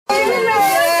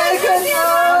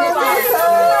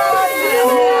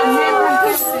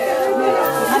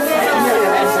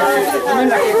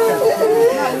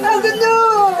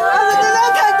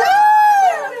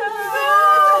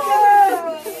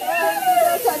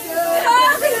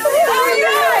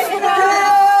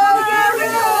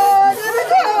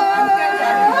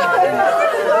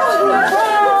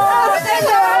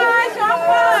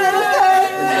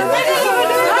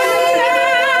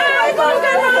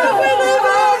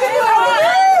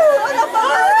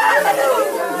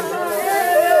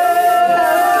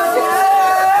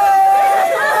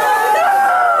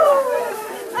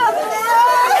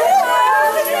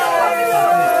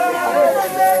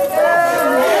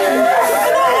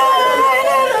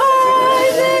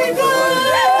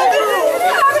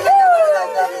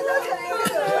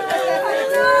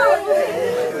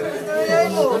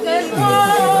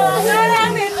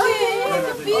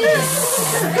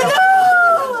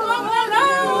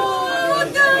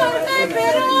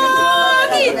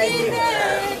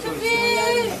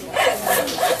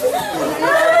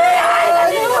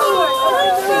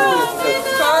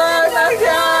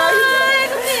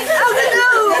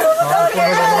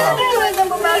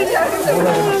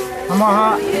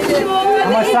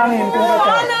Ama sangin kung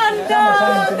kata. Sama sangin kung kata.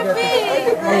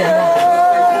 Ayan.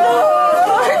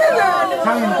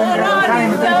 Sangin kung kata.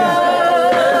 Sangin kung kata.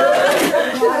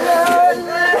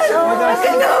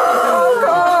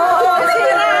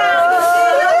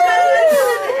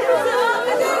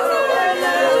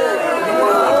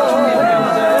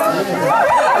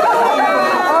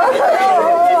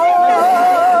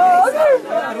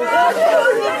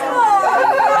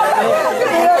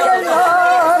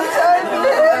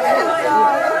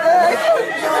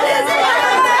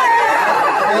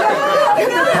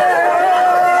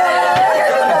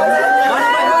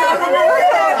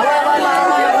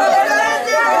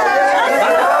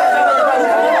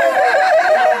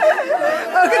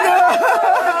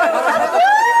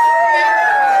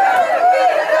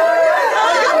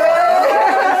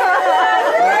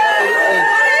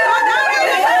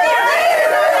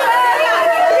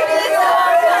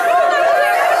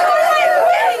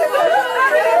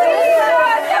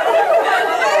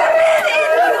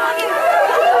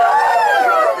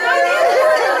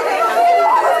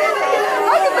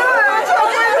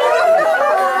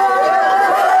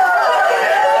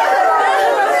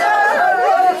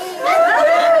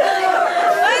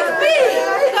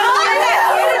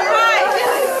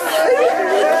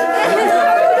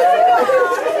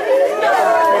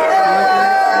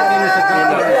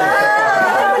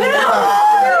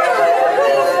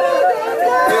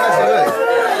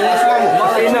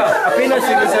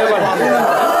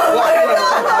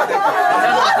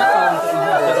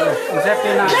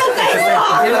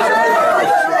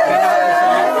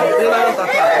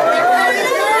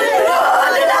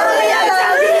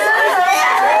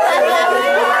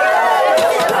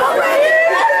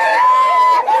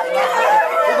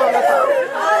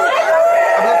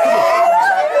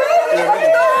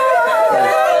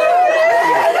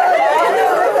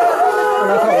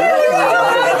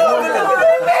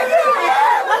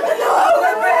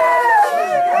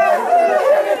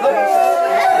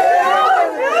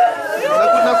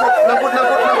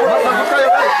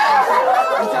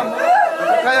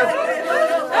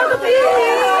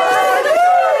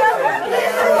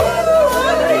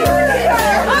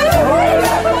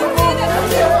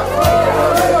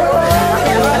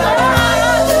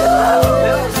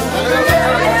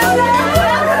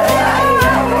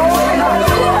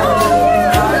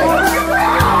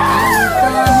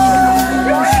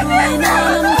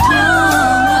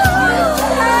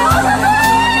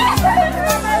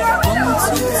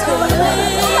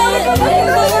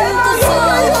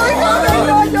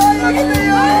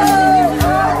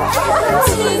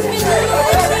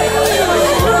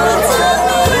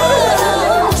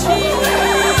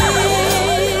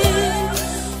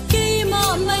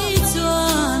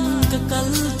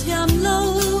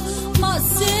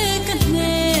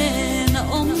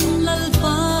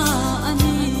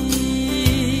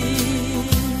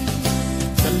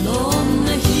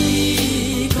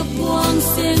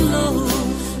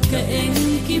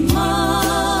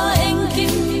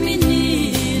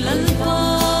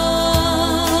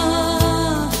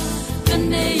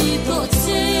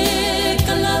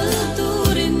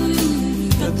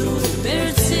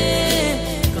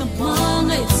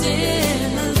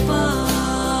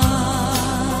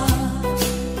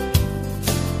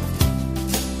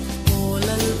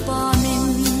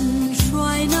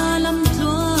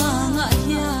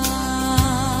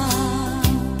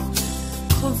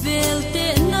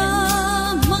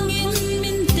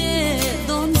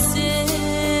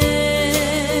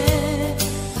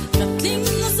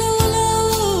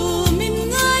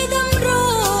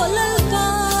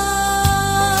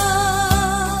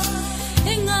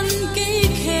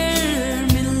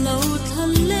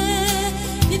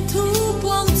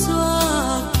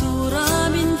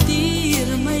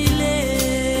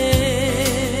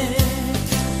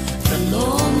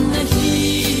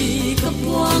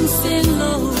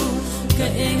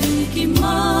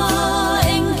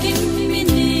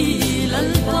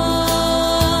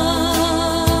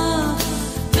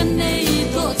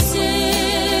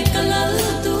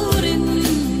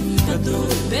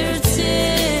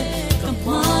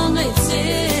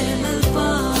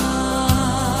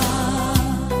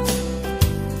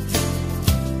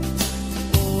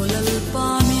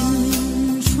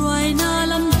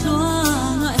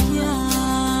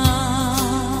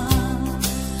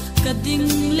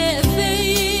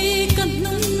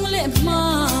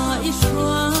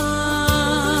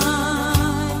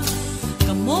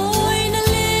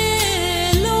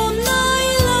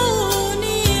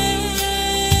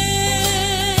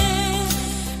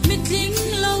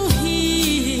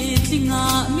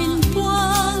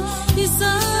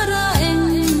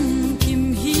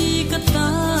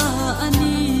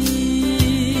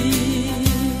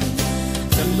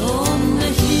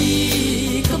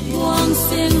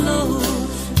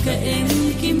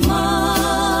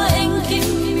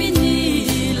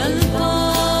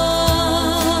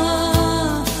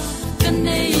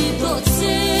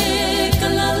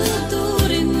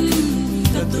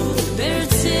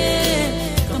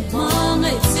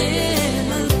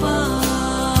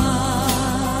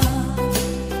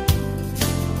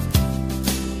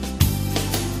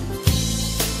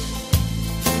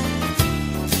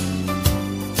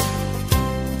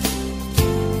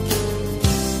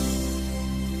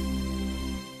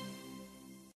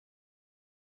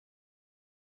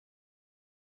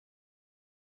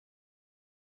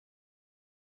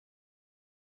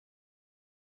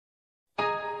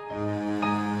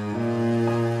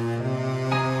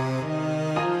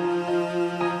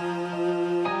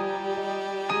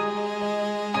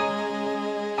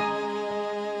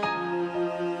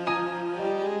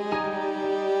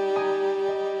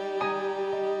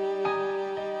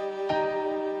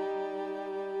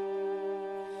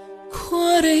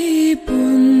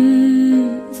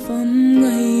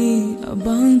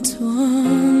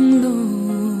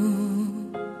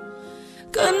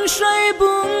 say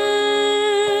bung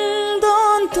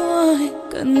đón tôi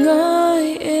cần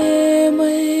ngài em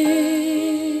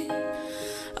ấy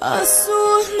asu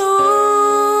nu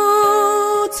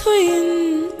thuin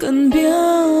cần bia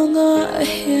ngài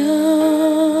hea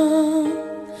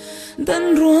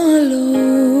dan rua lo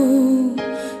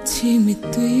chi mi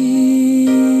tui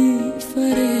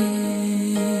fare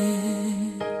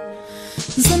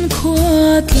dân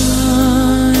khoa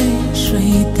tai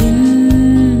say tin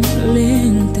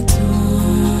lên te tua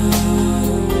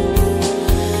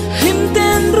him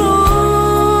ten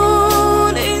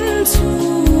ron in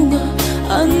chunga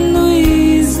an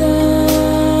nui za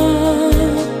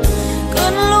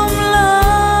kan lom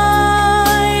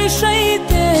lai say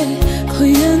te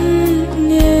khoyan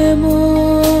nghe mo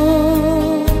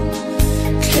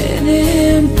khe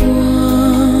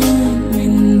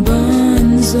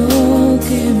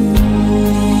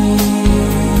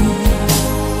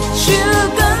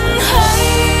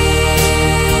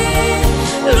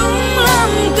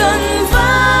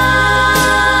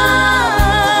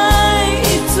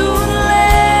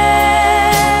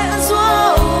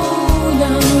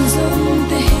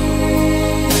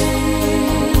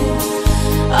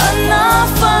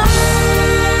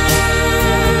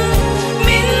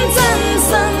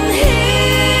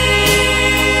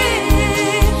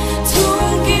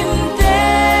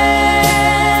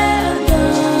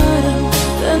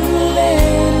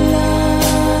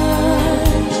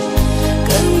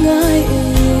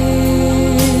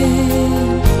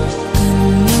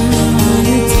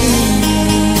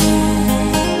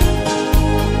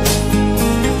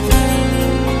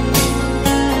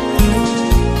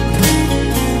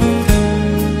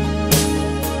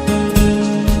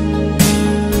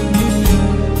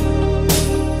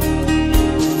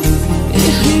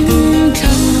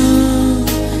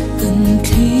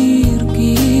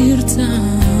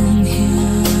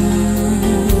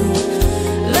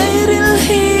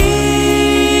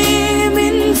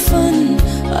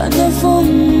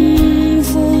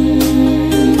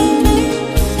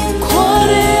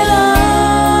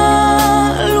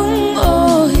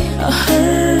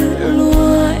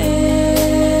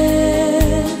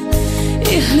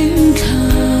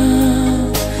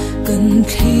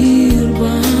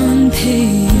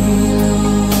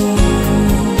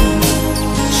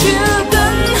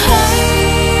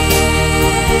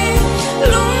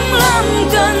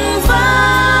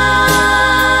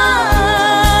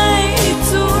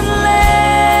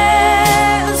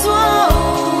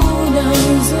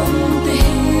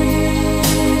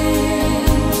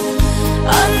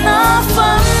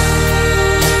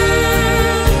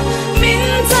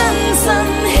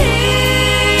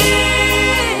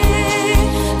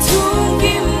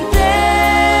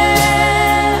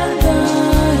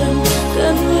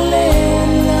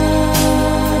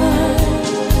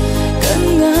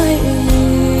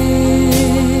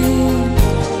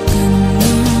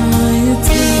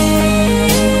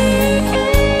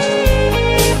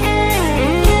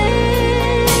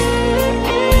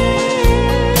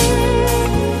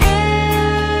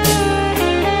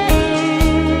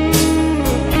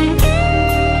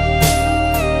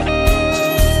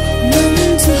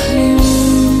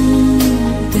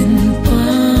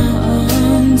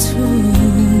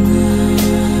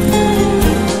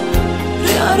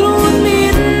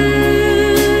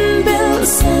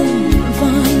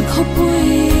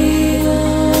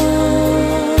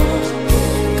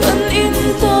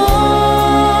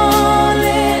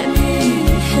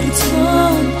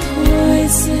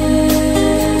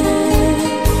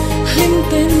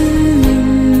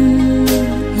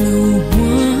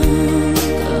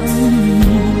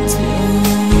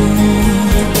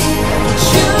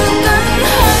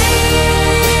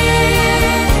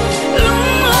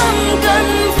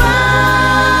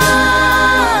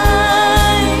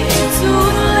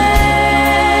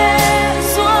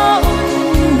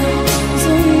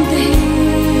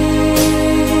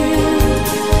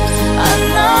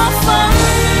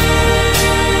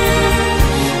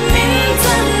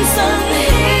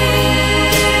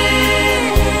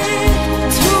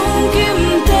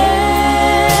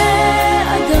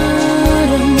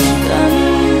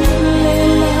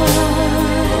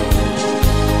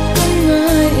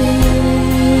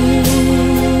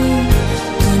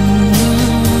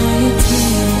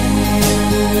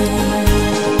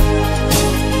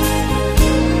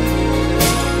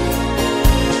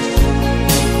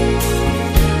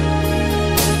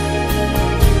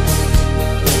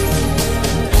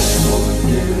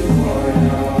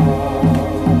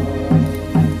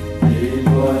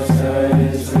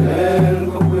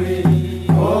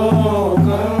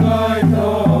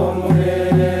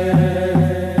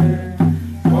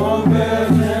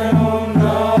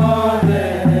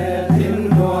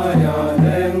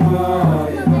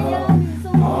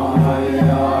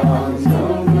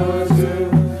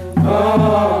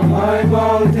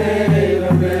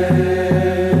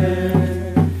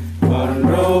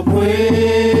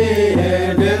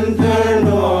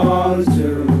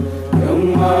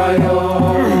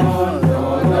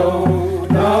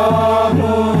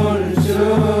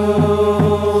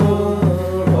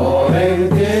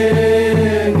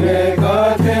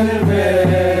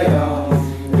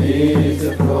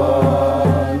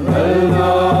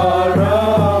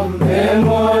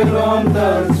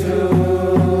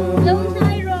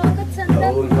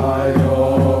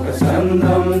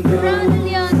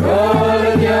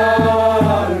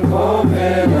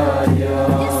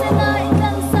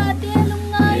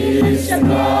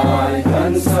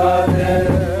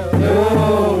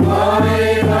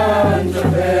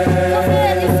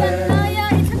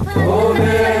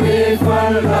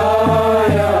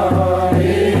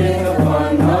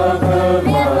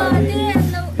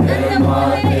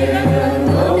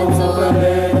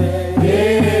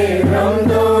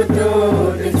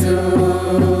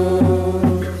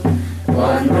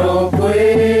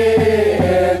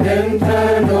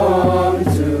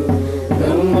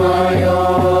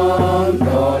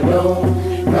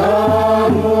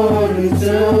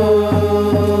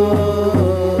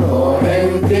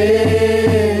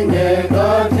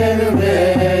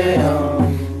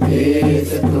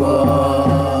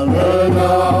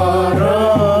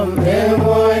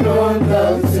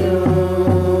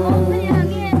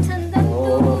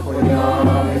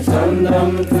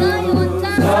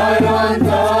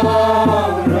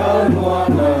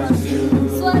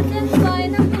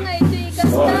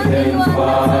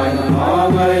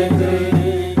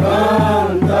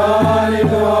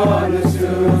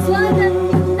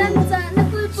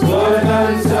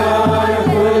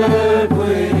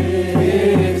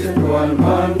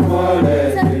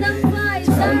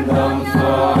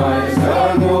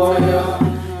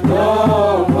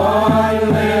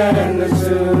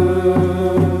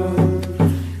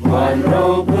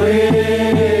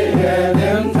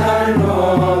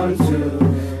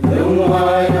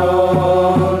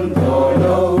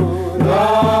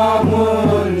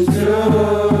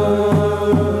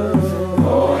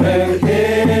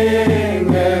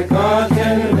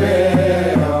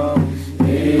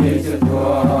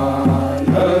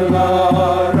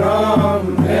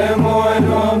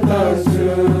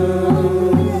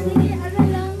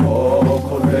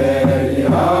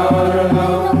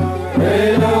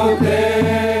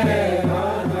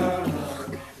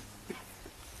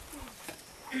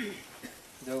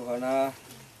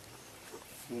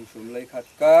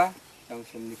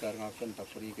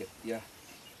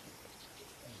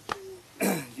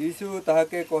যিশু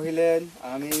তাহাকে কহিলেন,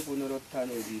 আমি পুনরুত্থান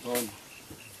ও জীবন।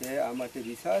 সে আমাকে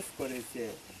বিশ্বাস করেছে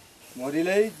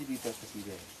মরিলেই জীবিত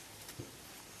থাকিবে,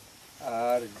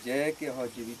 আর যে কেহ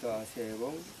জীবিত আছে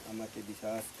এবং আমাকে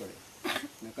বিশ্বাস করে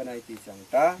নাকানাইতি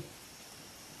চাংটা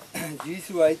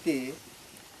যিশু আইতে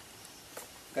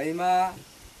kaima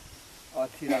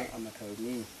athirang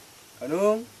amathani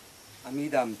kanung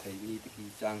amidam thaini tiki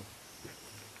chang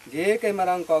je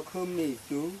kaimarang ko khumni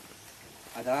chu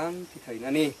adam thi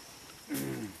thainani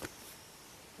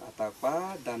atakpa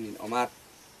damin omat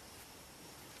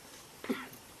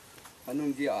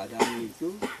anung ji adam ni chu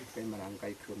kaimarang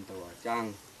kai khum tawa chang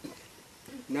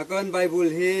nakon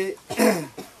bible hi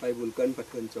bible kan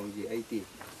pathon chong ji aiti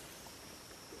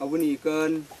awuni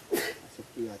kan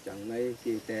Ia chẳng mấy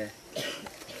kêu tè,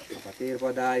 bà tê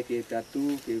qua đai kêu tè tu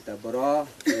kêu tè bro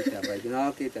kêu tè bài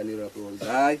nó kêu tè nửa rồi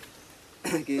đai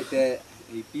kêu tè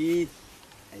lipi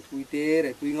hay cùi tê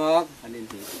hay cùi ngọc anh em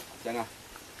hiểu chẳng à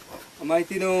mai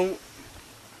tin ông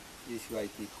đi xuôi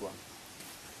đi quăng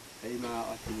thấy mà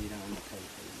ở trên này đang thấy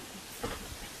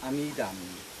ami đam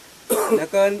là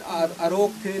cơn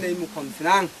arok thế này một không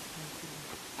sang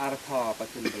artha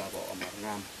patun bela bo amar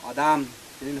ngam adam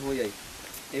nên hồi vậy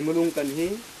em luôn cần hi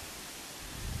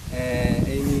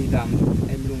em làm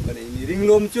em luôn cần em ring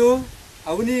lom chu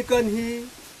awni cần hi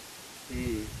thì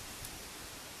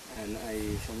này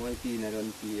somoipi này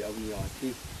rồi thì awni ở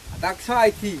thì đặc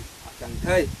sai thì chẳng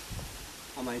thấy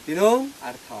amai tinong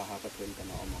artha ha patun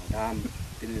kana amar dam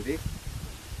tinrik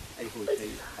ai hồi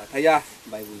thấy ya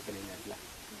bible cái này là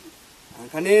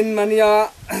khanin mania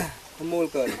khomol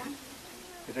cần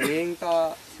reng ta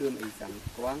sum ai sang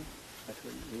quang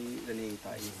ni running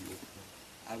ta ini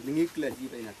awni kla ji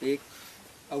bai na tek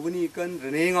awni kan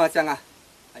running a changa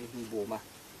ai hu bo ma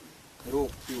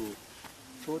rok chu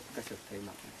chot ka sak thai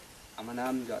ma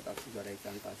amanam ja ta su ja dai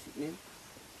chang ta si ni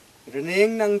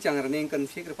running nang chang running kan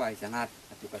sik ra pai changat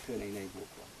atu ka thơ nei nei bo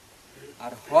ko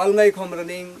ar hol ngai khom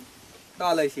running ta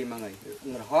lai si ma ngai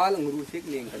ngar hol ang ru sik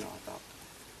ning kan ta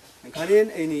khanin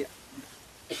ai ni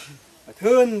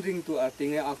thơn ring tu a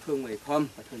ting ai ak thung mai khom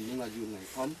thön ning ma ju mai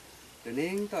khom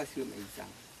nên ta sửa mấy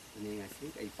chẳng nên là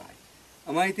xích ấy phải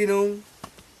mai tin ông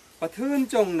và thương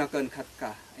chồng là cần khát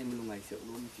cả em luôn ngày sợ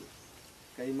luôn chứ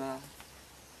cái mà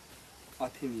ở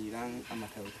thì mình đang mà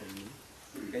thầu thầu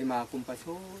cái mà cũng phải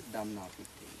số đam nào thì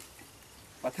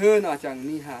và thương ở chẳng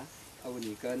ni ha ở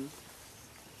bên cần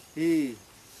thì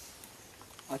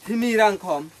ở thì mình đang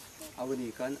khom ở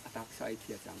bên cần attack sai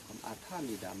thiệt chẳng khom ở tham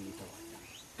mình đam mình thôi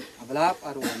ở láp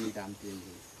ở ruộng mình đam tiền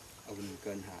gì ở bên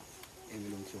cần ha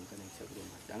em luôn chung cái này sợ luôn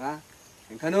mà chẳng á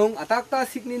em khăn ông attack ta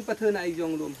xích nín bắt thơ này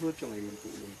dùng luôn hút trong này luôn tụ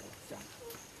luôn tao chẳng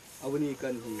ở bên này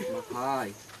cần thì mà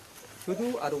khai chú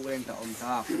chú ở đâu em ta ông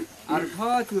ta ở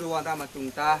thơ chú rồi ta mà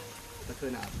chúng ta bắt thơ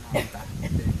nào ta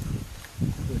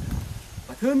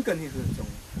bắt thơ cần thì hút trong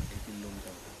cái tiền luôn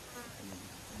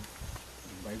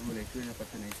เลยคือนับพั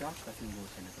ฒนาจักก็ซึ่งบู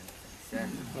ชากันเช่น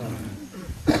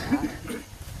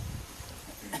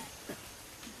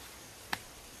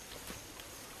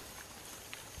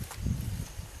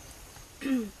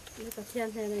นี่ก็เทียน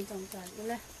ให้ในจงใจก็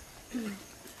เลย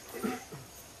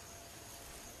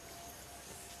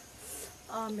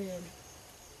อาเมน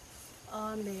อา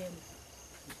เมน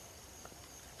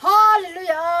ฮาเลลู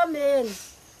ยาอาเมน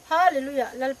ฮาเลลูยา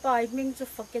ลัลปายมิงจุ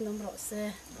ฟักเกนอมรสเซ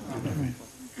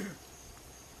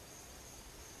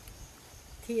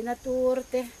ทีนาตูร์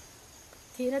เต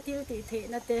ทีนาทิลติเท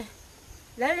นาเต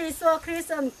และลิสวาคริส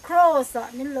ต์ครอส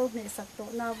มินโลกเนสักโต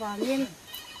นาวางิน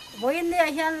วันนี้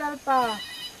เฮียนลัลปา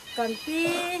กันปี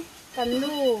กัน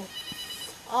ลู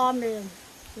อาเมน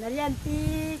นักเรียนปี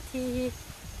ที่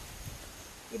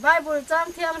อีไบเบิลจาง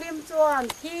เทียงริมจวน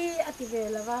ที่อธิเว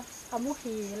ลว่าอามุ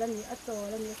ขีและนี่อัตโต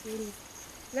และนี่ฟีนี่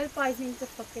เล่นไปมิงจะ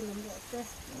ฟักกันน้ำหมดเจ้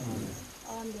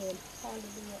อาเมนฮาเล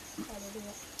ลูยาฮาเลลูย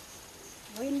า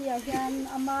วันนี้เฮียน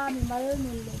อามามีมาเล่น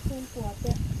นุ่นเลยทุ่งกวาดเ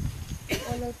จ้โอ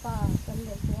เลยป่ากันเล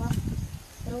ยตัว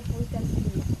เราพูดกันที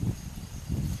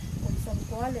ผมสม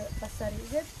กว่าเลยภาษาริ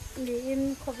เจ็ดลีอิน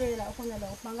คบเวลาคนละหล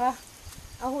อกมังกะ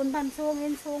อาหุ่นพันช่วงอิ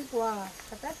นช่วงกว่า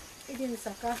กระตัดอิดิน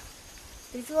สักกะ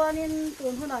ติจวนินตุ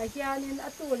นหุ่นหายเฮียนินอ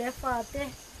ตูเลฟาเต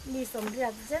มีสมเรีย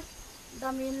บเจ็ดดา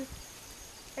มิน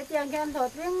ไอเตียงแคนถอด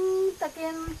วิ่งตะกิ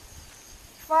น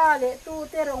ฟ้าเลตู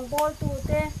เตรองบอลตูเ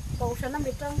ตกองชนะ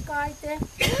มิตรังกายเต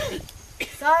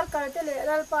สารการเตเล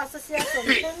รัลปาสเสียสม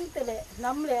ตึงเตเล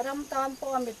น้ำเลรำตานปอ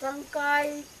มิตรังกาย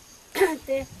เต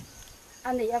อั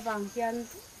นนี้อวังเฮียน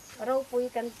เราปุย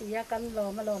กันตีกันหล่อ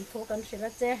มาหล่อมทุกันสิล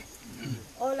ะเจ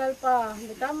โอลัลปา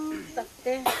มิตำตักเต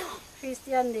คริสเ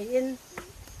ตียนนี่อิน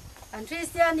อันคริส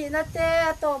เตียนนี่นะเต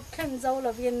ตบเข้มเจ้าล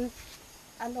ะวิน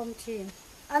อันอมทีน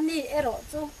อันนี้เอโร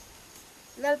จู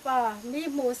ลัลปามี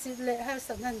มูสิเลให้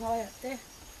สันนันหอยเต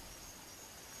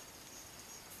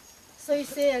สวย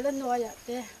เสียละหน่อยเต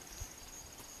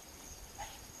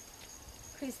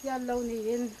คริสเตียนเรานี่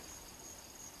อิน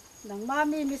หนังมา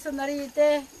มีมิสนารีเต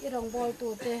อีรองบอลตู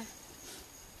เต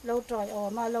เราตรอยออก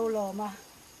มาเราหล่อมา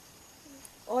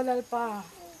โอลัลปา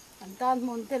อันตาน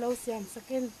มุนเตเราเสียมส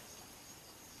กิน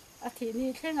อาทินี้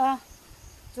เข่ง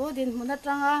จูดินมุน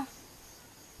จัง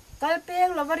กัลเปียง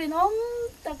เราบริโนม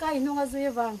ตะไคร้นุ่งอาจุย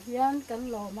วังยันกัน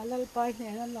หล่อมาลัลปาเนี่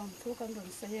ยนั่นหล่อทุกันดม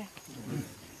เสีย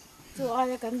จูอา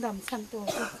ยกันดำชันตัว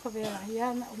เขาเวลายั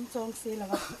นจงสีละ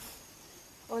วะ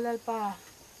โอลัลปา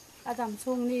อาดำ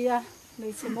ช่วงนี้ไม่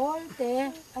ใช่มอลเต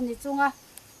อันนี้จุง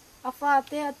อาฟ้าเ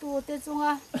ตตูเตจุง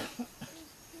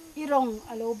อีรง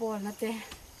อโลบอลนะเต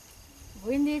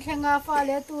วันนี้แข่งอาฟ้าเ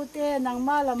ลตูเตนังม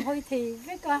าลำห้อยทีเว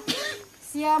กะเ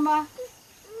สียมา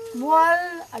มัว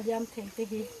อาเลียมเทงเต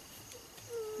ฮี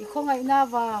อีคงไงหน้า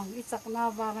วางอีจักหน้า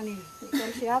วางนี่กั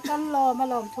นเสียกันรอมา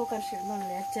ลอมทุกันเสียมัน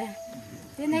เลยเจ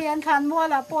ที่นี่ยันขันมัว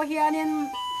ละโปเฮียนิน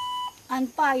อัน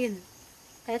ป้าอิน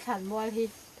แต่ขันมัวฮี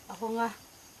อาคง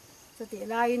สติ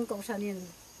ลาอินกองชานิน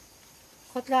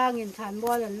คดลางินขันมั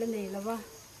วเล่นเล่นนี่แล้ววะ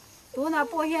ตัวน่ะ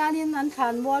โปเฮียนินอันขั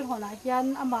นมัวหัวหน้ายัน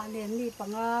อามาเนียนนี่ปั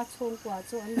งชงกว่า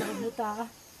จวนเลยมุตา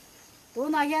ตัว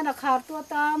น่ะยันขาดตัว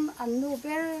ตามอันนูเบ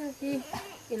ลที่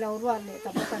อีเรารวดเลยแต่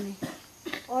ปันนี่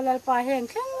อลัลปาแห้ง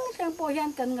แข็งโปเฮียน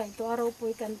กันไงตัวเราปุ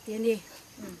ยกันตีนี่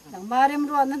หนังมาเริ่ม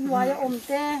รวดนั้นวายอมเ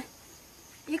ต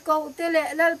อีกเอาเตเล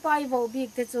ลัลปายวบิก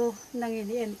เตจูนังอิน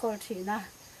เอ็นกอลทีนะ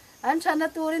อันฉันนั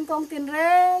ตูรินกองตินเ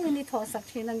ร่นี่ทอสัก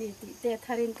ทีนันนี่ติเตท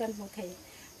ารินกันบุเท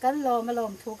กันล้อมาล้อ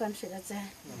มทุกันเสียเจ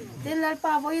ตินลัลป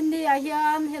าวินดีอาเฮีย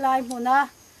นเฮลายมุนะ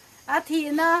อาทิ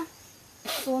นะ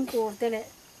ส่วนตัวเตเล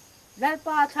ลัลป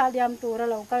าทาเดียมตัว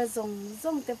เราก็จ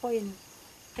งเตปอิน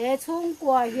เฮชุ่งก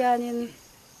ว่าเฮียนิน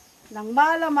หนังบ้า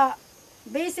ละมา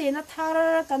เบสินัทา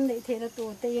ร์กันนี่เทนตัว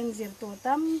เตยังจิรตัว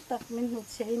ตั้มตักมินหุด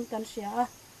เชียนกันเสีย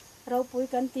เราปุย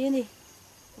กันตีนี่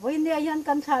วันนี้ยัน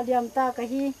กันทาเดียมตากะ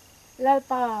ฮีลัล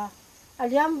ปาอา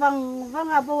เลียมวัง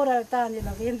อาบูรัลตานี่ล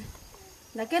ะวิน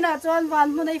นักเก็ตอาจวนวัน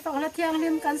มุนัยฟังละเทียงลิ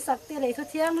มกันสักตีเลยทุ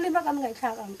เทียงลิมกันไงฉา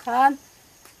กอังคาร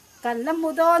กันลำ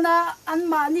มุดอนะอัน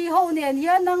มานี่เฮาเนี่ย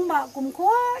ยันนังมากุมขว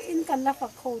าอินกันละฝั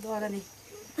กเขาดอระนี่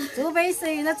จูเบ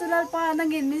สินะจูลัลปานัง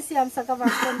อินมิเสียมสักวั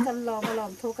นกันล้อมาล้อ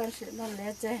มทุกันเสียนั่นแหละ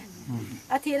เจ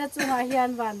อาทิตย์นะจูมาเฮีย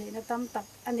นวันนี่นะตั้มตัก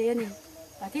อันนี้นี่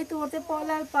อาทิตย์ตัวเตปอ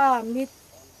ลัลปามิด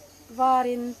วา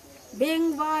รินเบง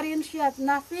วารินเชียดน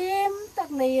าฟิมตัก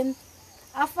เนียน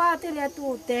อาฟาเตเลตู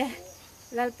เต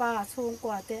ลัลปาช่วงก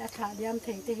ว่าเตอาถาเดียมเถ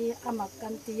งเตฮีอามักกั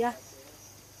นตีย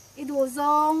อิดูซ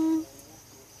อง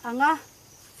อ่าง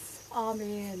อาเม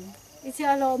นอิเชี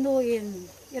ยโลนูอิน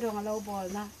อิรองเราบอล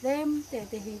นะเล่มเ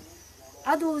ตฮีอ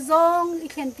าดูซองอิ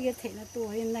เคนตีเถงตัว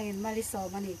อินในมาลิโซ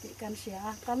มันนี่ติกันเสีย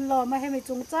กันล้อมไม่ให้ไม่จ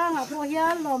งจ้างอ่ะพวกยั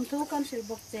นล้อมทุกันสิ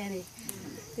บกเจนี่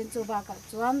ตินจูบากับ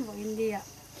จวนวอินเดีย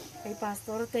Kay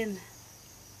pastor ten.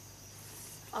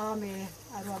 Amen.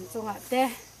 Aron chunga te.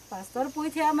 Pastor pui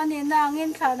thia manin na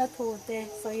angin khana thu te.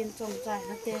 So in chung chai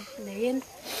na te. Lein.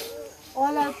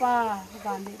 Olal pa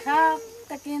van di thak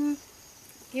takin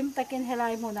kim takin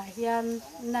helai muna hian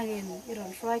nangin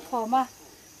iron shwai khoma.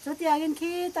 Chutiagin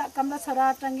khi ta kamla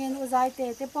chara tangin uzai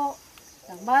te te po.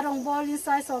 Nang marong bol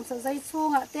insai som sa zai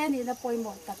chunga te ni na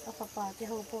poimo tak apapa te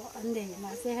ho po ande ma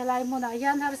se helai muna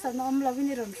hian har sa nom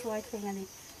lavin iron shwai thengani.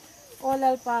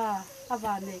 Olal pa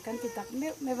avane kan titak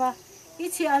mewa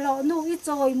ichi alo nu I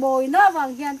choi moi na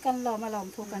wang hian kan lo malom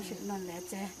thu kan shit non le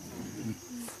che.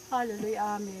 Hallelujah.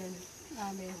 Amen.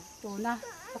 Amen. Tuna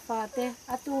apate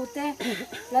atute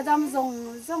ladam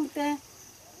zong te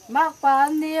mak pa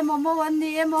ni mo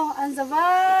ni mo an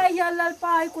zawai yalal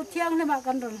pai ku thiang le ma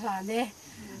kan ron hla ne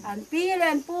an pi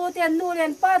len pu ten nu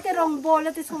len pa te rong bol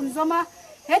te sun zoma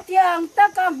hetiang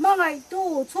taka mangai tu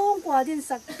chung kwa din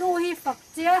sak tu hi fak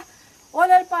chia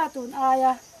olal pa tun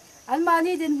aya an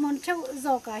mani din mun cheu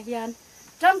zo ka hian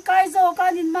tang kai zo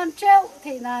ka din man cheu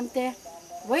theinan te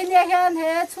với nhà hiện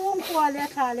hệ chung qua lệ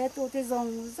thà lệ tụ thì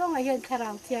dòng ở hiện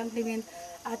khảo thiang thì mình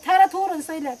thà là thu rồi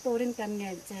xây lệ tụ đến cần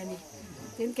nghề chơi này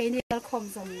đến cái này không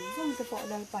dòng cái bộ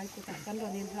lời bài của tất cả rồi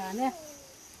nên là nè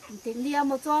tính đi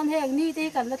một chỗ hàng ní thì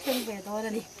cần là thêm về đó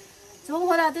này chúng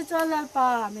hồi là tôi cho là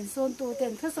bà mình xuân tụ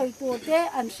tiền thứ xây tụ thế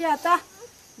ăn xe ta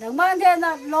đằng mang thế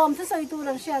là lom thứ xây tụ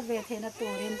đằng xe về thế là tụ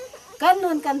đến kan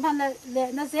nun kan phan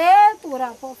le na ze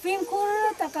tura po phim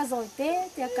khur ta ka zoi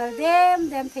te ka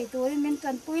dem thei turin min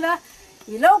kan puila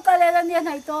I lo ka le la nian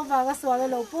hai to wa ga so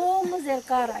lo pung zel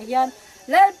ka ra yan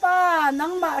lel pa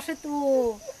nang ma se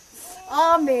tu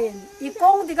amen I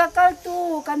kong di ka kal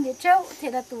tu kan ni cheu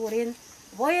the da turin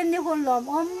voin ni hun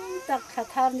lom tak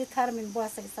khathar ni thar min bo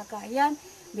sai saka yan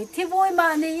mi thi voi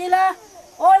ma ni ila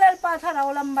olal pa thara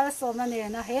olam mal so na ne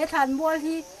na he than bol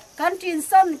hi kan tin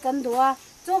sam kan dua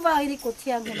chú vàng đi cột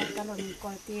thiang thì mặc cái lồng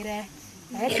cột tì re,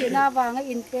 đấy thì na vàng cái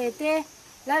in tê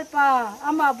lát pa,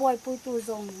 ama boy pui tu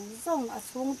zong à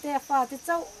xuống tê pha tê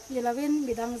cháu, như là viên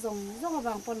bị đang zong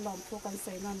vàng pon lồng thu cần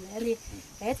sấy non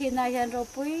đấy thì na hiện rồi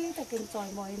pui ta kinh choi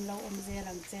mồi in lâu dê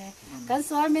làm chè, cần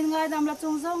xoay mình ngay đam là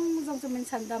chung zong cho mình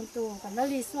chăn đam tu, cần là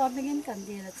lì xoay mình in cần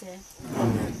đi là chè.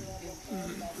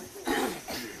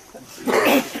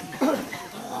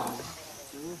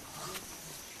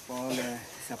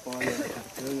 Sapole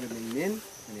kartung min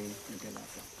ini adalah